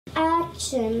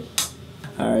Action.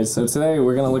 Alright, so today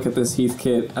we're going to look at this Heath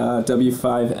kit,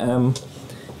 W5M.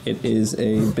 It is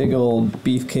a big old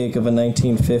beefcake of a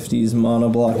 1950s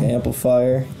monoblock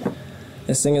amplifier.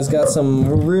 This thing has got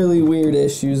some really weird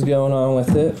issues going on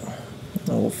with it.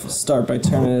 I'll start by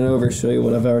turning it over, show you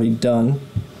what I've already done.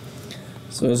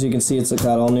 So as you can see, it's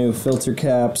got all new filter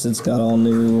caps, it's got all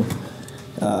new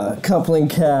coupling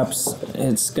caps,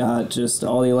 it's got just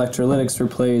all the electrolytics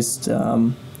replaced,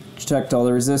 checked all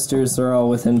the resistors, they're all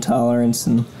within tolerance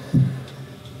and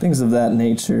things of that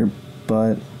nature,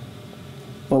 but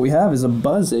what we have is a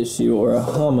buzz issue, or a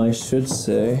hum I should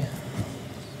say.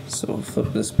 So we'll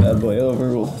flip this bad boy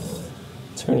over, we'll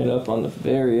turn it up on the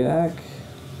variac.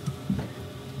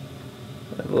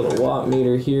 I have a little watt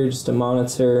meter here just to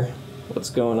monitor what's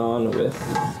going on with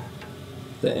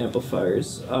the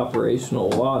amplifier's operational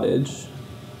wattage.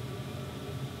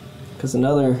 Because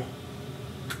another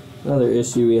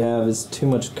issue we have is too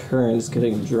much current is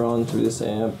getting drawn through this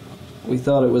amp. We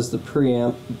thought it was the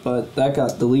preamp, but that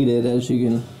got deleted, as you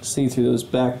can see through those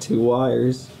back two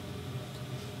wires.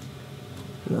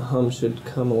 And the hum should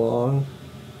come along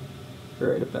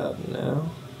right about now.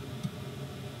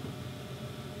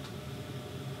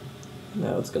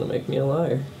 Now it's gonna make me a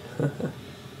liar.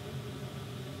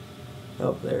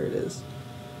 Oh, there it is.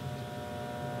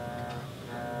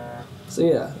 So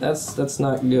yeah, that's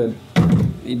not good.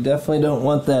 You definitely don't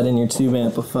want that in your tube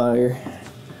amplifier.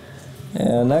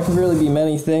 And that could really be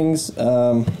many things.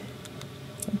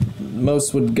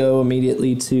 Most would go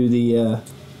immediately to the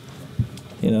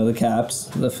the caps,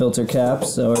 the filter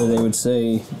caps, or they would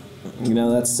say,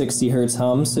 that's 60 hertz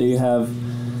hum, so you have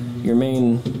your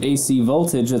main AC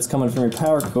voltage that's coming from your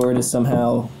power cord is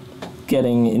somehow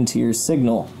getting into your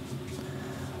signal.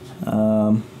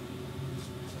 And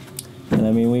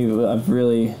I mean, I've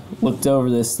really looked over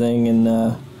this thing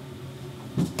and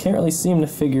can't really seem to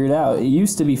figure it out. It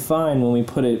used to be fine when we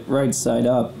put it right side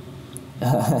up.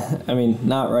 I mean,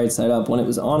 not right side up. When it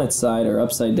was on its side or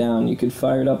upside down, you could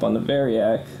fire it up on the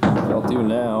variac, which I'll do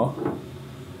now.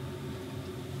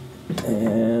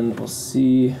 And we'll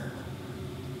see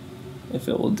if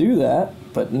it will do that.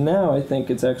 But now I think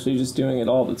it's actually just doing it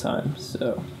all the time,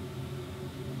 so.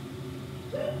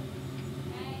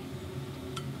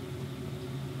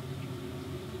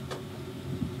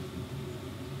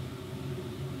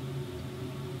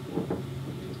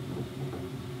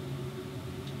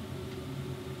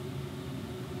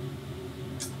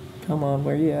 Come on,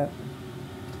 where you at?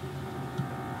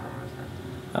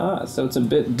 Ah, so it's a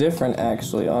bit different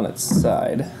actually on its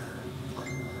side.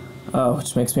 Oh,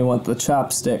 which makes me want the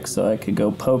chopstick so I could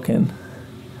go poking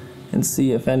and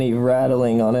see if any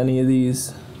rattling on any of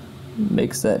these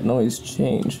makes that noise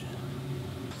change.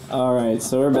 Alright,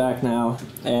 so we're back now,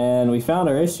 and we found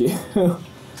our issue.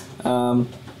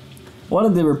 One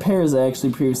of the repairs I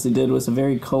actually previously did was a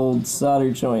very cold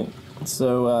solder joint.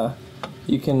 So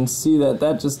you can see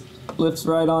that just lifts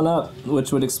right on up,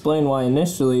 which would explain why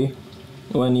initially,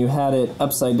 when you had it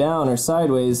upside down or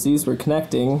sideways, these were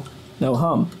connecting, no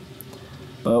hum.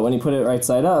 But when you put it right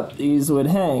side up, these would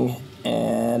hang,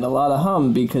 and a lot of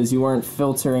hum because you weren't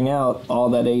filtering out all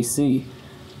that AC.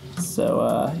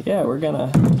 So yeah, we're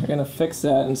gonna fix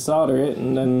that and solder it,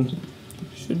 and then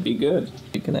it should be good.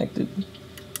 Be connected.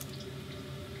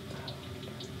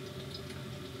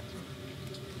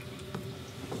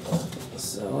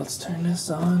 So let's turn this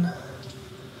on.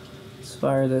 Let's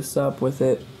fire this up with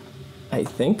it, I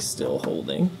think, still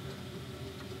holding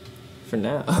for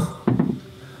now.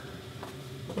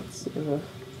 Let's see if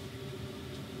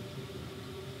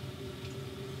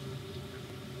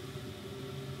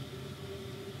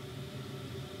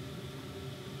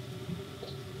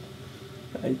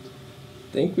I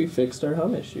think we fixed our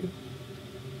hum issue.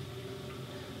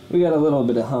 We got a little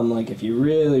bit of hum, like if you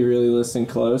really, really listen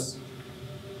close.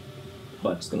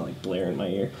 But it's gonna like blare in my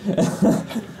ear.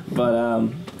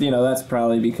 But that's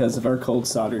probably because of our cold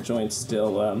solder joints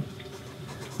still.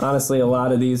 Honestly, a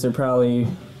lot of these are probably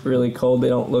really cold. They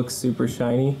don't look super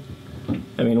shiny.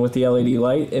 I mean, with the LED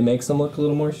light, it makes them look a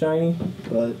little more shiny,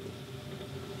 but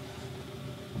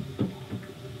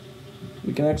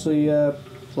we can actually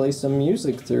play some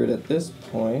music through it at this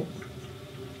point.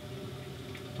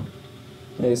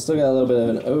 You still got a little bit of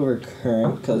an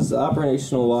overcurrent because the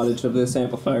operational wattage of this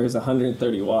amplifier is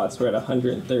 130 watts. We're at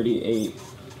 138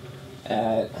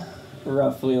 at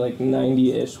roughly like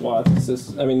 90-ish watts.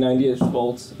 90-ish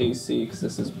volts AC, because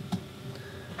this is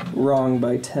wrong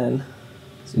by 10.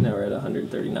 So now we're at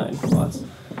 139 watts.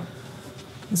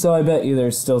 So I bet you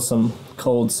there's still some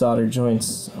cold solder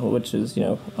joints, which is,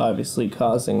 obviously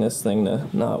causing this thing to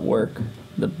not work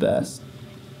the best.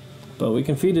 But we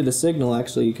can feed it a signal.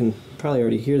 Actually, you can probably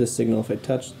already hear the signal if I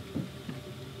touch.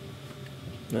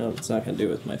 No, it's not going to do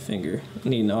it with my finger. I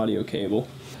need an audio cable.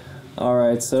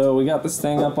 Alright, so we got this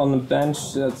thing up on the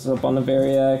bench. That's up on the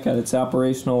Variac at its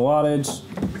operational wattage.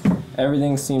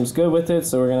 Everything seems good with it,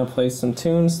 so we're going to play some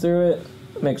tunes through it.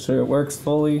 Make sure it works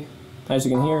fully. As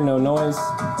you can hear, no noise.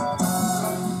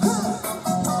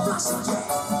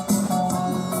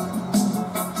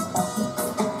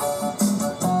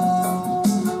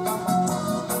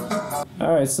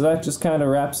 Alright, so that just kind of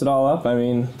wraps it all up. I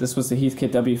mean, this was the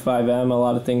Heathkit W5M. A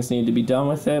lot of things need to be done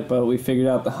with it, but we figured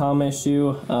out the hum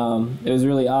issue. It was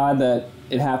really odd that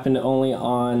it happened only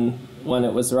on when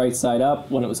it was right side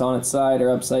up, when it was on its side or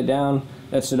upside down.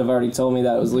 That should have already told me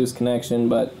that it was loose connection,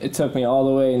 but it took me all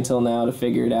the way until now to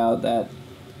figure it out that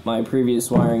my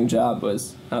previous wiring job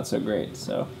was not so great.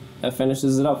 So that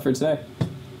finishes it up for today.